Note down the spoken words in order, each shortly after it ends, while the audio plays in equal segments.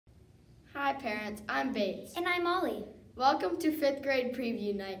Hi parents, I'm Bates. And I'm Ollie. Welcome to 5th grade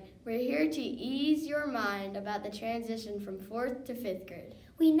preview night. We're here to ease your mind about the transition from 4th to 5th grade.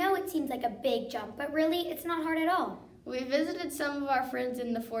 We know it seems like a big jump, but really it's not hard at all. We visited some of our friends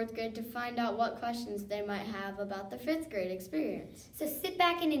in the 4th grade to find out what questions they might have about the 5th grade experience. So sit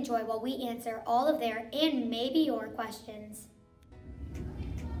back and enjoy while we answer all of their and maybe your questions.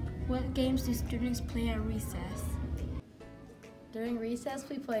 What games do students play at recess? During recess,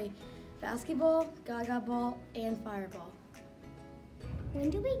 we play basketball, gaga ball, and fireball. When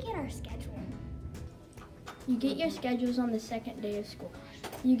do we get our schedule? You get your schedules on the second day of school.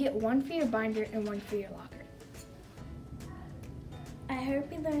 You get one for your binder and one for your locker. I heard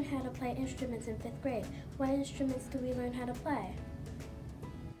we learned how to play instruments in 5th grade. What instruments do we learn how to play?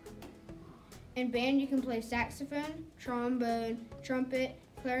 In band, you can play saxophone, trombone, trumpet,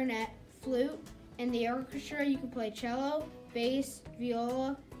 clarinet, flute. In the orchestra, you can play cello, bass,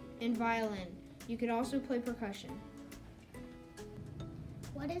 viola, and violin. You can also play percussion.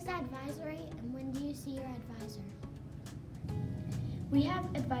 What is advisory and when do you see your advisor? We have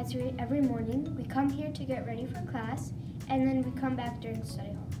advisory every morning. We come here to get ready for class, and then we come back during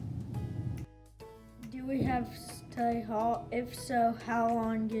study hall. Do we have study hall? If so, how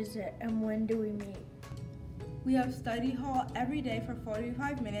long is it and when do we meet? We have study hall every day for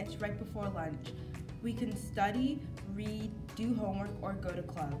 45 minutes right before lunch. We can study, read, do homework, or go to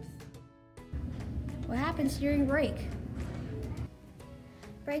clubs. What happens during break?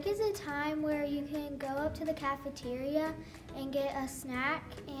 Break is a time where you can go up to the cafeteria and get a snack,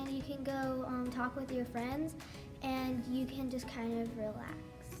 and you can go talk with your friends, and you can just kind of relax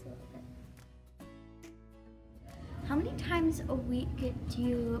a little bit. How many times a week do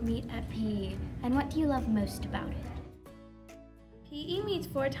you meet at PE, and what do you love most about it? PE meets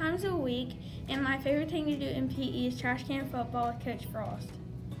 4 times a week, and my favorite thing to do in PE is trash can football with Coach Frost.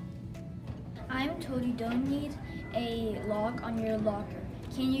 I'm told you don't need a lock on your locker.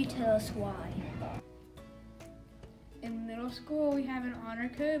 Can you tell us why? In middle school, we have an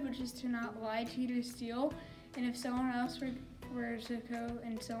honor code, which is to not lie, cheat, or steal. And if someone else were to go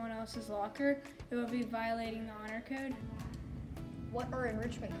in someone else's locker, it would be violating the honor code. What are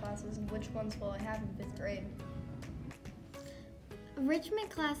enrichment classes and which ones will I have in 5th grade? Enrichment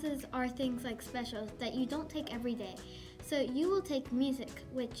classes are things like specials that you don't take every day. So you will take music,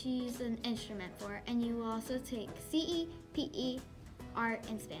 which you use an instrument for, and you will also take CE, PE, art,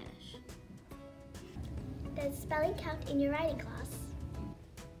 and Spanish. Does spelling count in your writing class?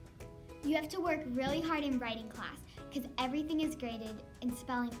 You have to work really hard in writing class because everything is graded and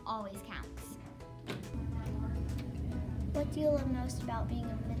spelling always counts. What do you love most about being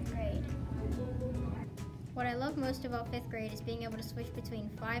in 5th grade? What I love most about 5th grade is being able to switch between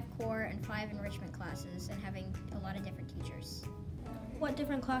 5 core and 5 enrichment classes and having a lot of different teachers. What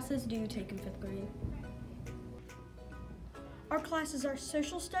different classes do you take in 5th grade? Our classes are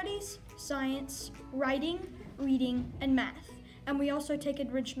social studies, science, writing, reading, and math. And we also take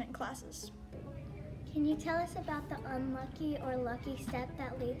enrichment classes. Can you tell us about the unlucky or lucky step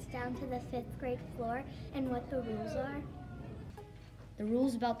that leads down to the 5th grade floor and what the rules are? The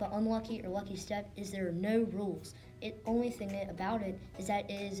rules about the unlucky or lucky step is there are no rules. The only thing about it is that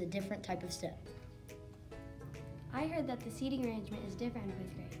it is a different type of step. I heard that the seating arrangement is different in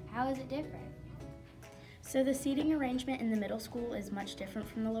 5th grade. How is it different? So the seating arrangement in the middle school is much different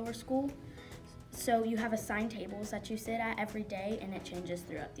from the lower school. So you have assigned tables that you sit at every day, and it changes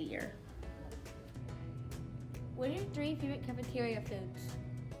throughout the year. What are your 3 favorite cafeteria foods?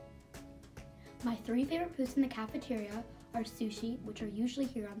 My 3 favorite foods in the cafeteria are sushi, which are usually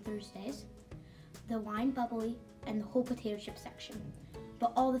here on Thursdays, the wine bubbly, and the whole potato chip section.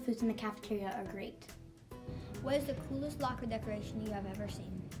 But all the foods in the cafeteria are great. What is the coolest locker decoration you have ever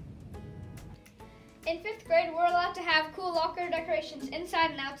seen? In 5th grade, we're allowed to have cool locker decorations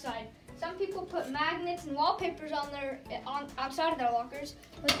inside and outside. Some people put magnets and wallpapers outside of their lockers,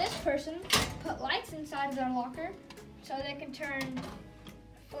 but this person put lights inside of their locker so they can turn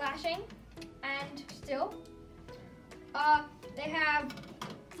flashing and still. They have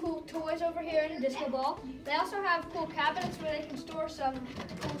cool toys over here and a disco ball. They also have cool cabinets where they can store some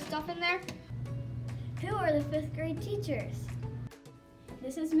cool stuff in there. Who are the 5th grade teachers?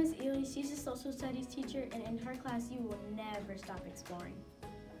 This is Miss Ely. She's a social studies teacher, and in her class you will never stop exploring.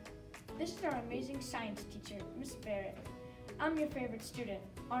 This is our amazing science teacher, Miss Barrett. I'm your favorite student,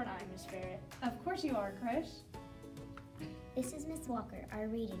 aren't I, Miss Barrett? Of course you are, Chris. This is Miss Walker, our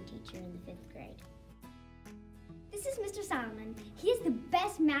reading teacher in the 5th grade. This is Mr. Solomon. He is the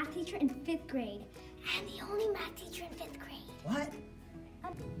best math teacher in 5th grade and the only math teacher in 5th grade. What?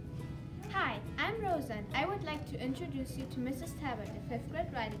 Hi, I'm Rosa, and I would like to introduce you to Mrs. Tabor, the 5th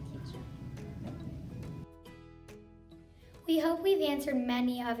grade writing teacher. We hope we've answered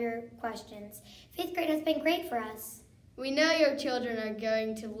many of your questions. 5th grade has been great for us. We know your children are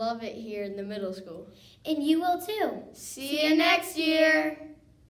going to love it here in the middle school. And you will too. See you next year.